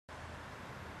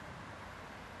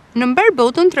Në mbar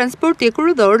botën, transporti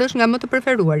hekurudhor është nga më të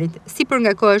preferuarit, si për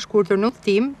nga koha e shkurtër në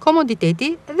udhëtim, komoditeti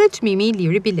dhe çmimi i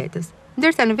lirë i biletës.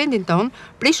 Ndërsa në vendin tonë,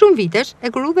 prej shumë vitesh,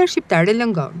 hekurudha shqiptare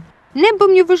lëngon. Ne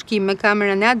bëm një vëzhgim me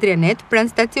kamerën e Adrianet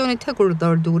pranë stacionit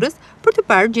hekurudhor Durrës për të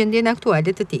parë gjendjen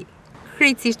aktuale të tij.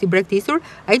 Krejtësisht i braktisur,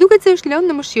 ai duket se është lënë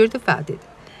në mëshirë të fatit.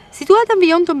 Situata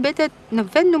vijon të mbetet në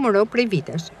vend numëro prej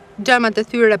vitesh. Xhamat e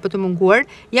thyera për të munguar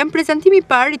janë prezantimi i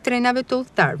parë i trenave të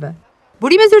udhëtarëve.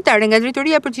 Burime zyrtare nga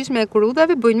Drejtoria e Përgjithshme e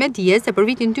Hekurudhave bëjnë me dije se për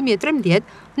vitin 2013,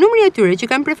 numri i atyre që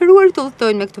kanë preferuar të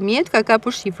udhëtojnë me këtë mjet ka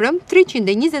kapur shifrën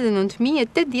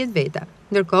 329.080 veta,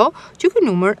 ndërkohë që ky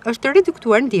numër është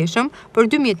reduktuar ndjeshëm për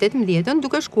 2018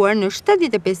 duke shkuar në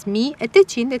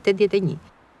 75.881.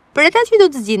 Për ata që do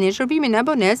të zgjidhnin shërbimin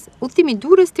abones, udhëtimi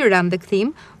Durrës-Tiranë dhe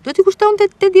kthim do t'i kushtonte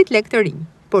 80 lekë të rinj,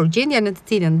 por gjendja në të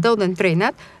cilën ndodhen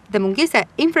trenat dhe mungesa e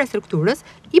infrastrukturës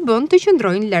i bën të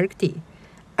qëndrojnë larg tij.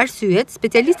 Arsyet,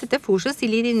 specialistët e fushës i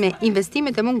lidhin me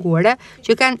investimet e munguara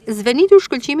që kanë zvenitur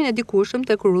shkëlqimin e dikushëm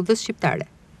të hekurudhës shqiptare,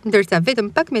 ndërsa vetëm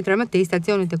pak metra më tej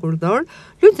stacionit hekurudhor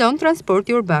lulëzon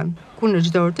transporti urban, ku në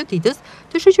çdo orë të ditës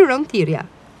të shoqëron thirrja.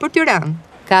 Për Tiranë,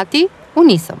 Kati, u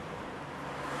nisëm.